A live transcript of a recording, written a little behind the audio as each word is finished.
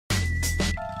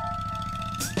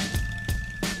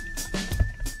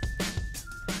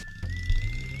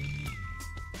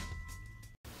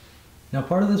Now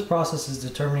part of this process is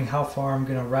determining how far I'm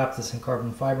going to wrap this in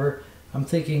carbon fiber. I'm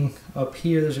thinking up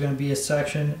here there's going to be a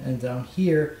section and down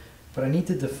here, but I need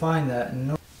to define that.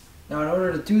 And now in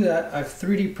order to do that, I've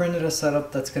 3D printed a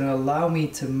setup that's going to allow me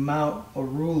to mount a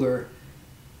ruler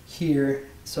here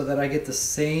so that I get the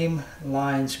same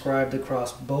line scribed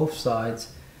across both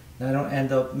sides. And I don't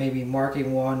end up maybe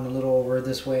marking one a little over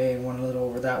this way and one a little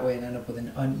over that way and end up with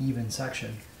an uneven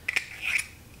section.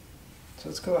 So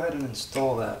let's go ahead and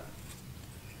install that.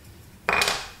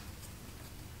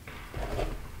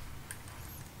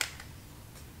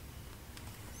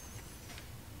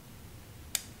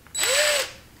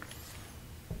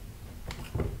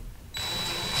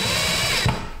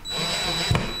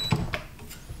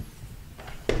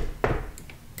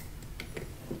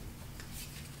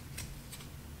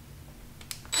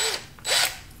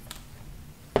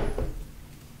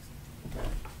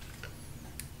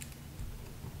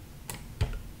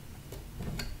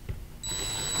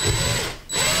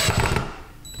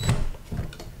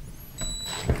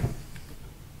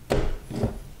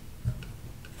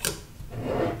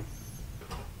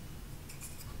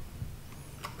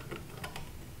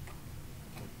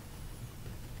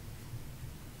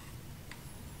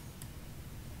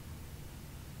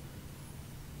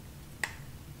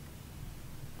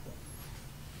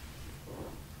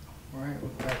 Alright,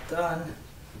 with that done,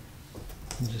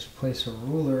 you just place a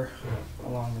ruler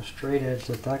along the straight edge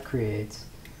that creates.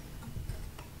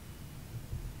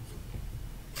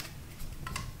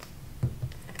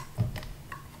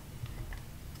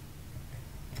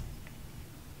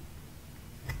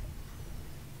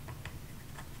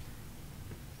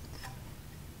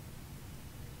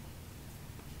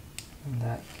 And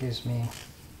that gives me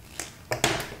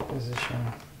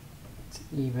position. It's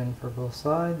even for both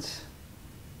sides.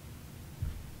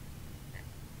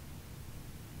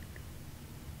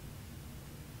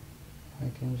 I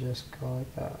can just go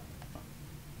like that.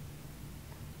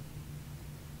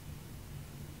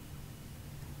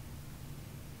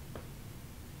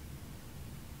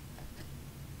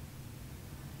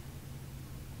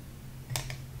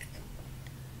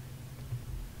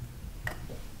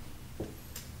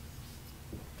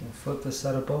 And flip the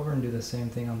setup over and do the same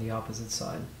thing on the opposite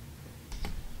side.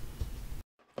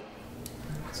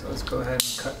 So let's go ahead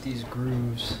and cut these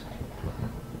grooves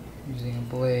using a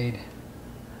blade.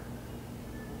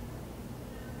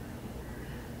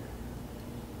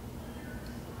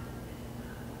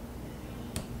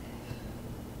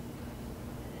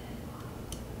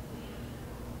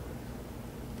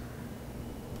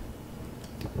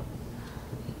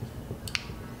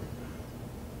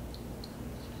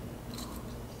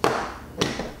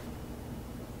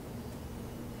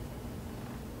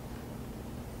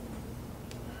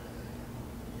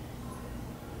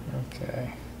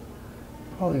 Okay,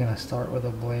 probably going to start with a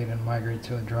blade and migrate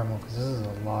to a Dremel because this is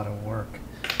a lot of work.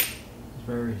 It's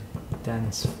very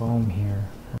dense foam here.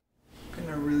 I'm going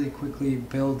to really quickly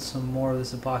build some more of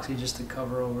this epoxy just to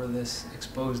cover over this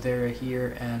exposed area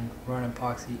here and run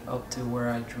epoxy up to where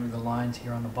I drew the lines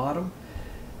here on the bottom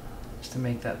just to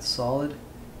make that solid.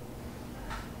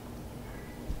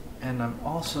 And I'm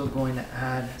also going to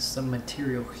add some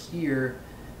material here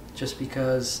just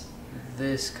because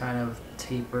this kind of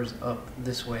tapers up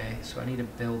this way, so I need to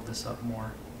build this up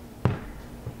more.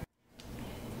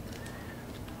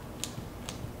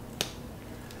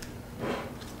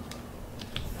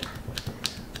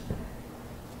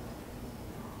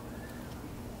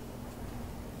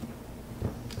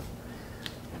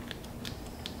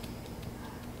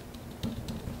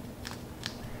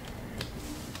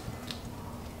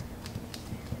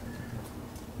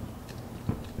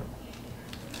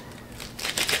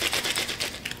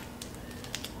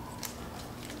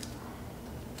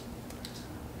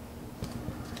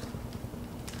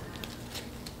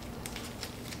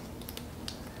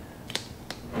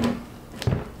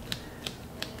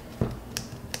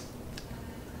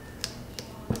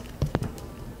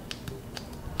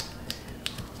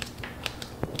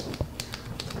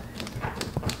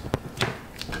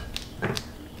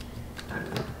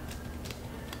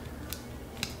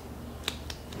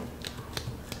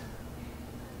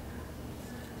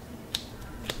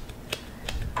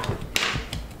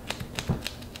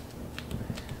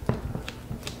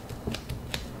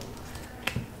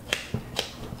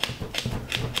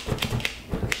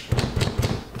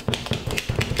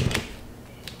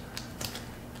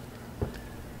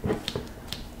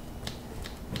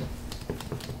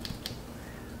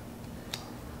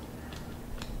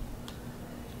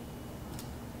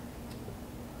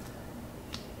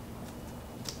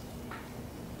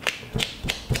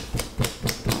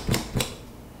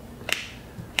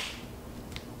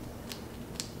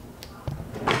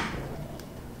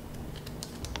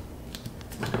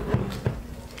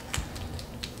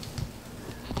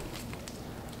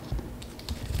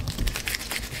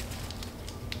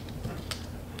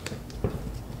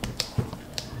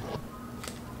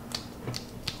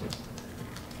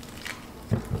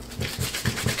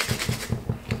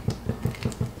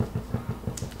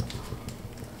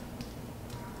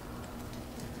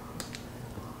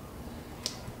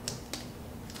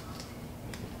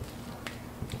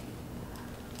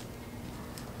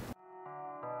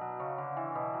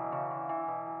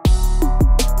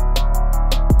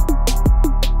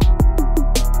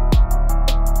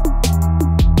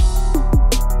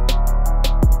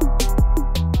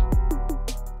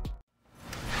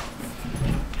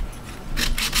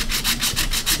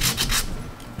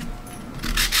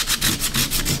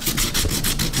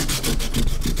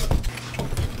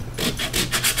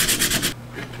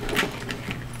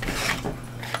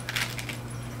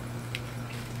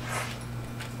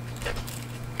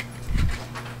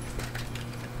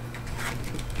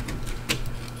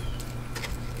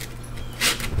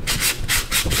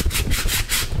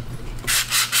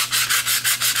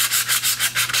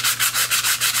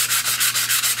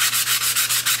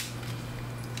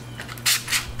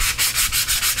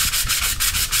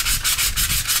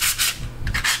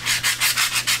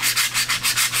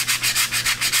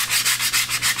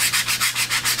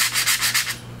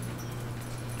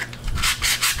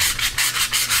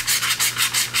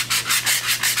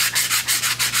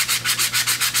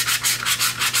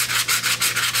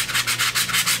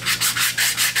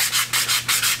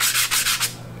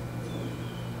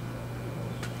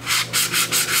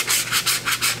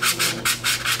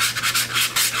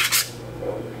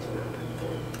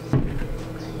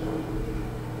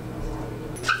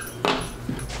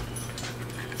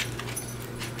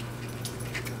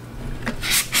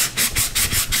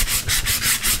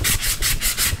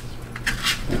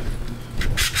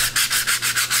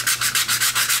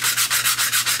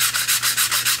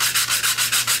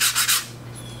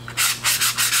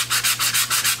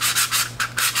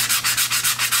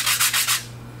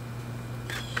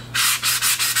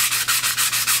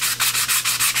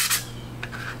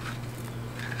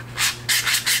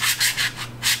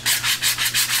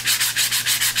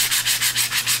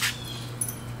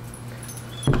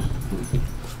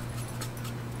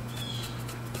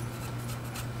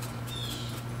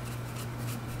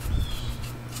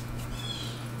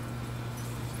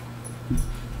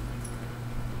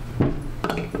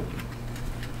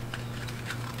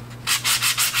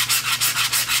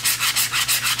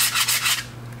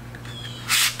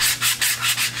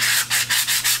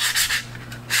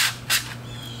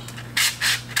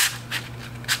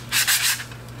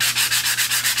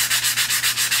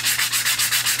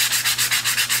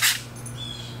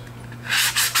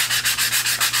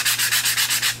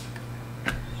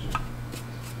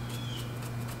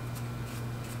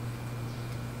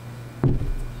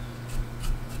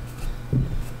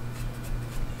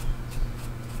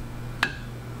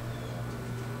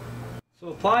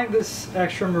 applying this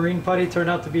extra marine putty turned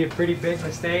out to be a pretty big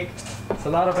mistake. It's a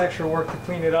lot of extra work to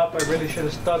clean it up. I really should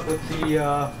have stuck with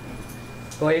the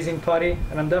glazing putty,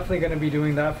 and I'm definitely going to be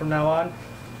doing that from now on.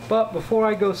 But before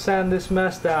I go sand this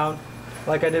mess down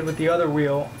like I did with the other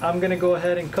wheel, I'm going to go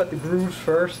ahead and cut the grooves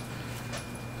first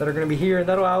that are going to be here, and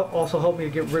that'll also help me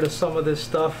to get rid of some of this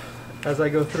stuff as I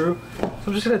go through. So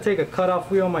I'm just going to take a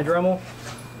cutoff wheel on my Dremel,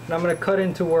 and I'm going to cut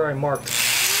into where I marked.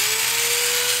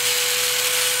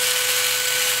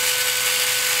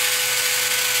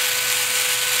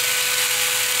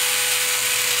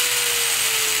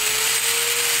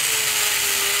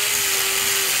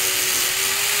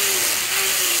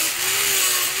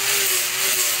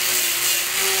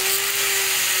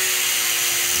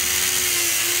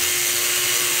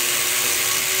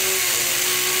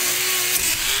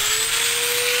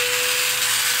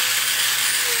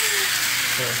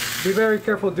 Be very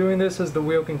careful doing this, as the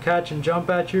wheel can catch and jump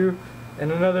at you.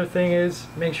 And another thing is,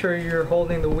 make sure you're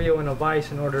holding the wheel in a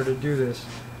vise in order to do this.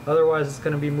 Otherwise it's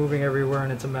going to be moving everywhere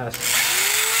and it's a mess.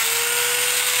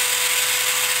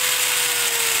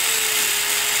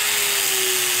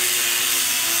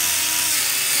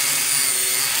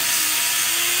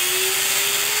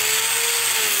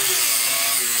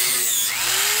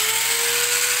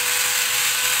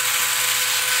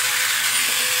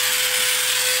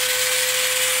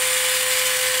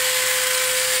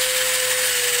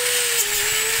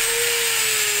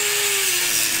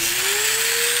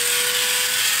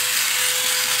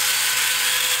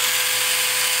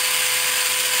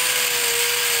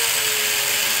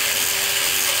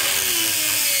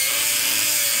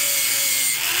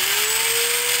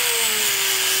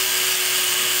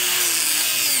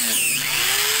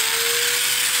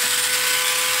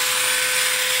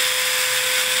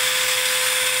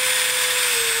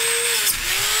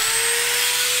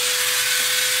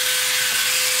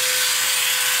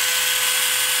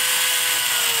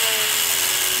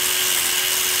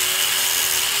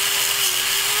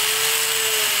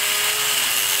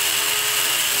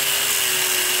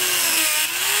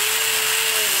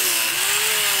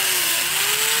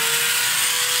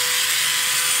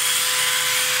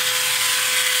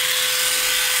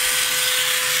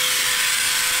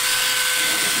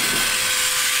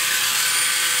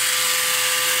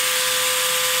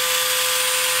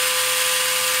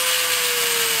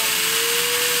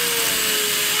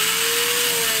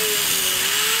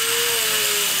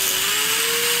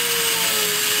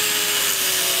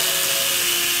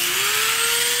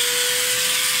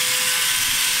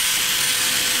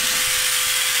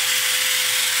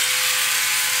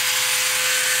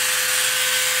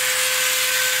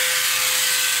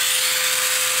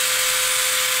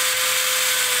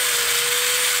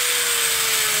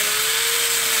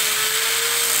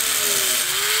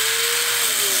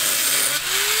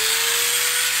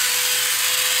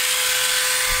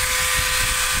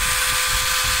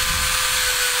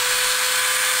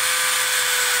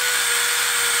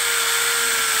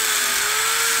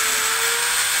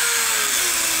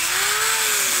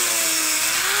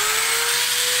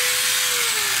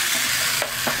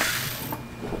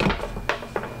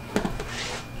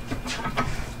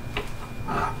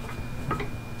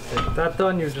 That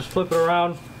done, you just flip it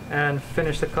around and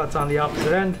finish the cuts on the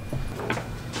opposite end.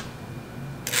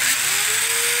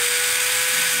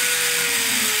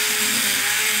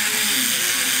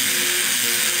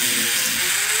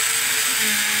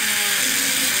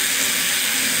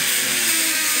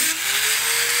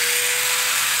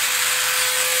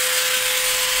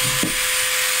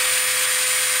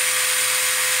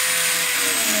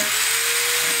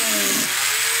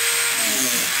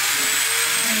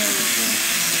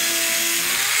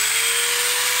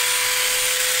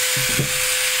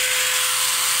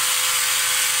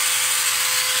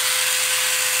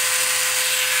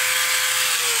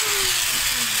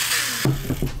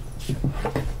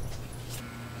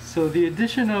 So the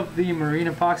addition of the marine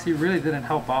epoxy really didn't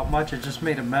help out much. It just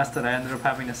made a mess that I ended up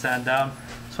having to sand down.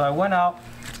 So I went out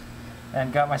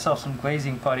and got myself some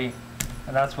glazing putty,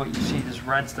 and that's what you see, this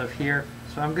red stuff here.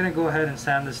 So I'm gonna go ahead and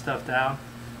sand this stuff down.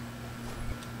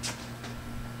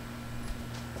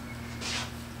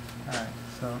 Alright,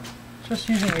 so just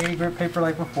using 80 grit paper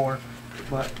like before,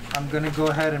 but I'm gonna go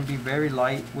ahead and be very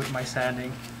light with my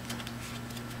sanding.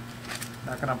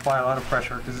 Not gonna apply a lot of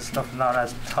pressure because this stuff is not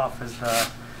as tough as the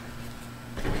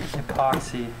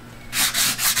epoxy.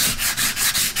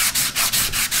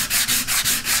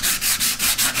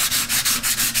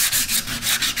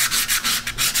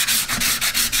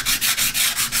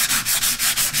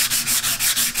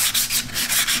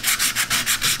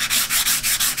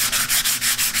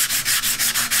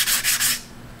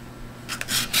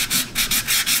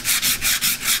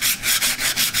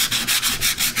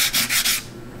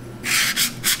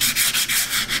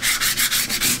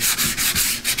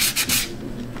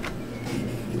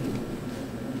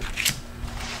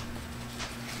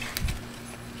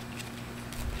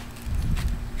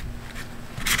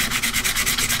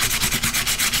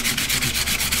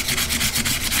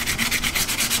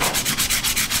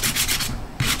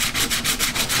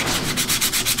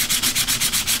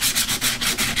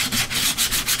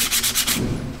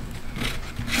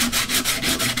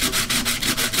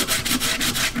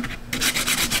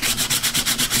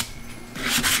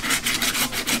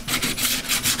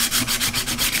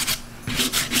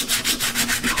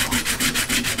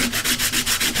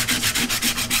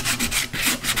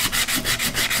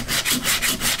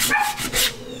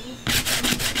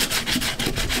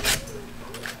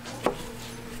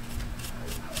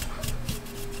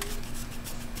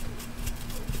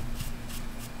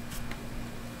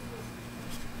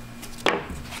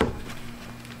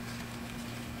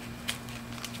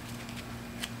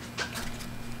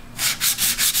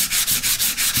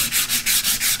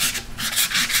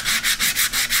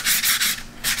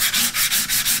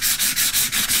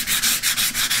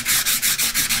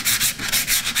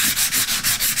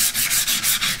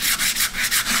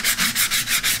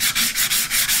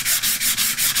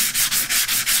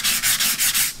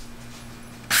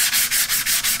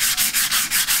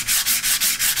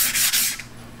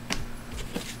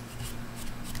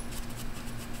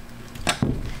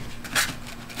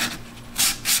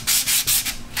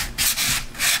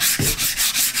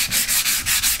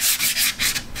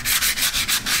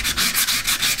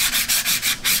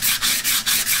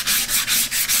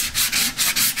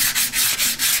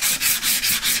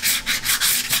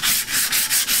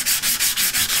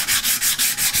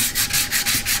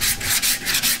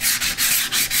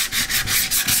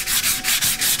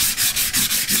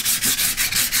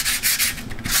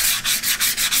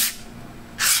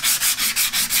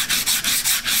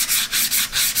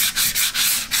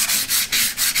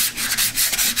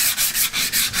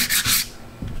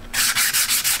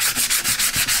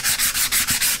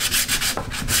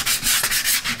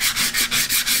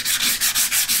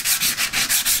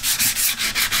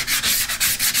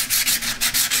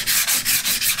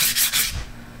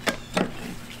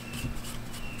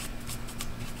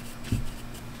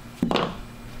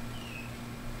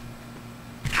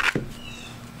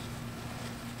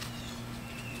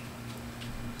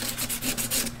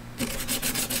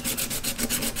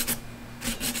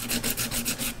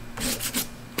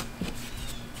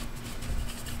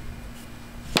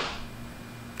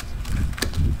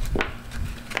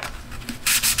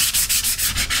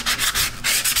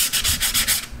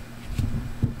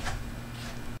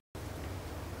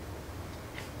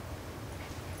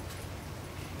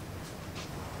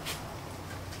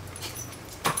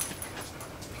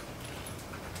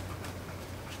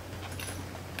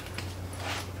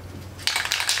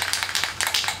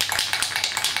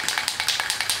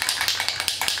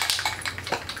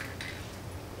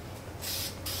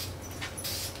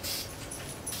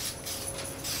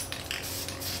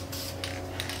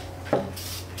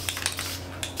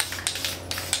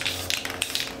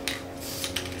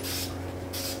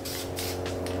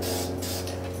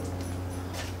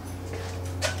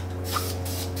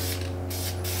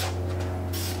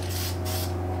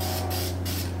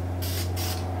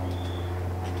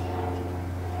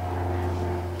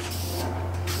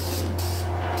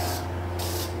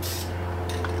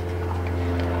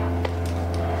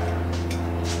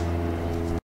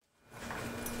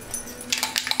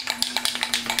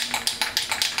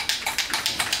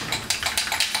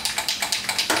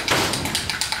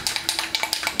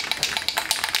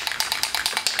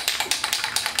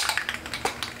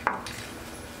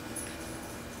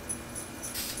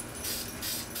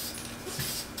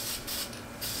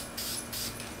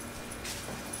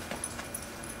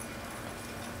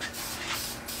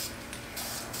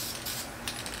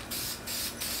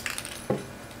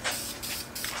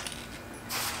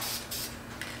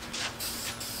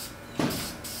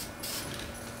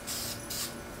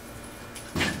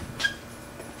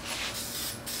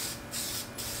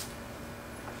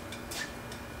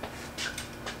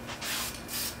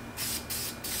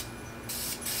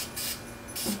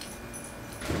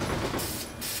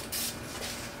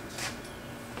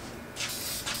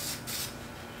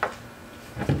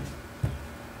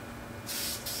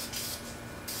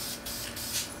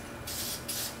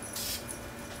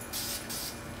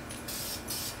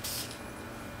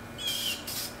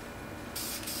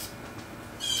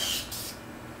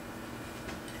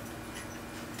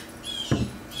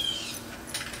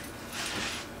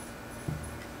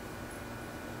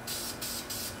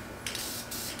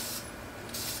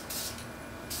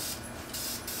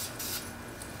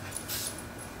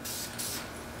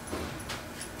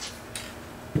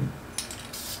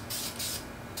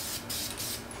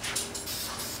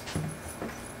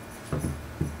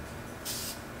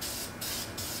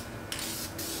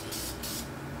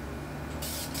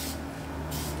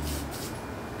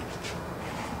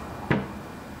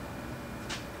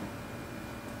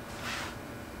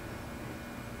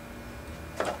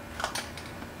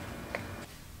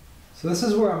 So this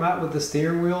is where I'm at with the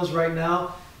steering wheels right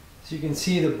now. So you can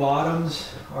see the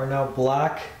bottoms are now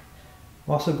black.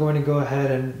 I'm also going to go ahead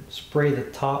and spray the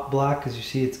top black because you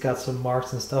see it's got some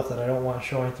marks and stuff that I don't want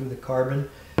showing through the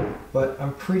carbon. But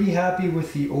I'm pretty happy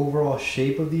with the overall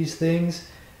shape of these things,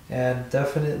 and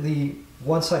definitely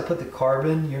once I put the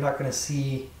carbon, you're not going to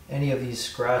see any of these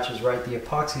scratches, right? The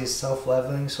epoxy is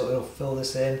self-leveling, so it'll fill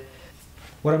this in.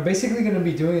 What I'm basically going to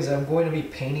be doing is I'm going to be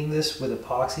painting this with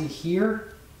epoxy here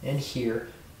and here.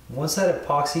 Once that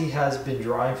epoxy has been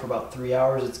drying for about 3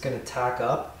 hours, it's going to tack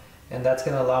up, and that's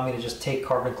going to allow me to just take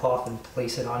carbon cloth and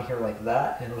place it on here like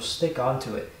that, and it'll stick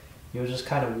onto it. You'll just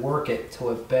kind of work it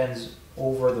till it bends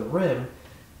over the rim,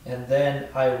 and then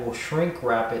I will shrink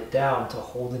wrap it down to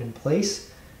hold it in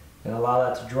place and allow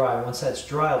that to dry. Once that's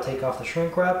dry, I'll take off the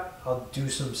shrink wrap, I'll do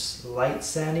some light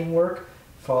sanding work,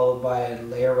 followed by a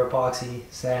layer of epoxy,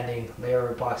 sanding, layer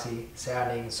of epoxy,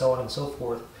 sanding, and so on and so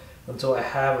forth, until I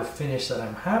have a finish that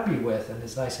I'm happy with and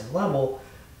is nice and level.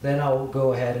 Then I'll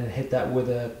go ahead and hit that with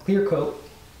a clear coat.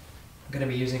 I'm going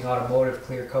to be using automotive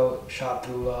clear coat shot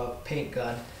through a paint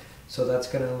gun, so that's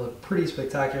going to look pretty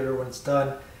spectacular when it's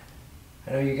done.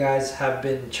 I know you guys have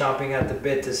been chomping at the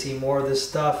bit to see more of this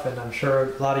stuff, and I'm sure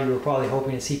a lot of you were probably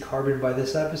hoping to see carbon by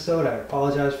this episode. I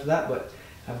apologize for that, but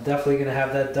I'm definitely going to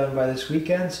have that done by this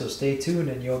weekend, so stay tuned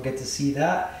and you'll get to see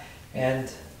that.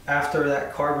 And after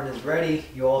that carbon is ready,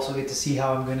 you'll also get to see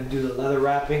how I'm going to do the leather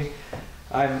wrapping.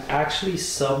 I'm actually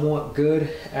somewhat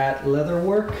good at leather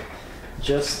work.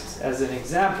 Just as an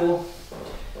example,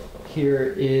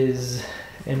 here is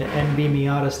an NB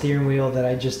Miata steering wheel that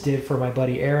I just did for my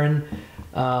buddy Aaron.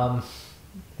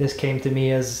 This came to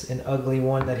me as an ugly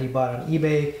one that he bought on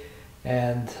eBay,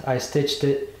 and I stitched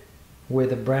it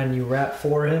with a brand new wrap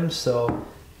for him, so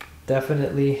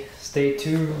definitely stay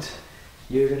tuned.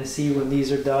 You're going to see when these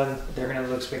are done, they're going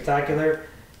to look spectacular,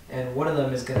 and one of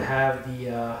them is going to have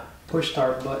the push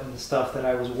start button stuff that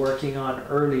I was working on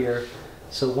earlier.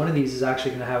 So one of these is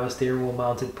actually going to have a steering wheel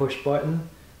mounted push button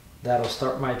that'll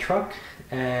start my truck,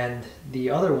 and the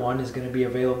other one is going to be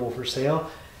available for sale,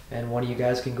 and one of you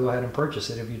guys can go ahead and purchase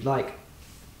it if you'd like.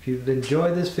 If you've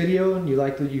enjoyed this video and you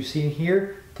like what you've seen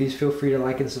here, please feel free to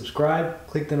like and subscribe.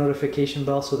 Click the notification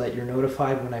bell so that you're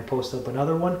notified when I post up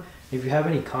another one. If you have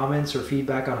any comments or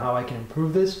feedback on how I can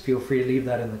improve this, feel free to leave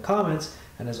that in the comments.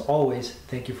 And as always,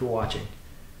 thank you for watching.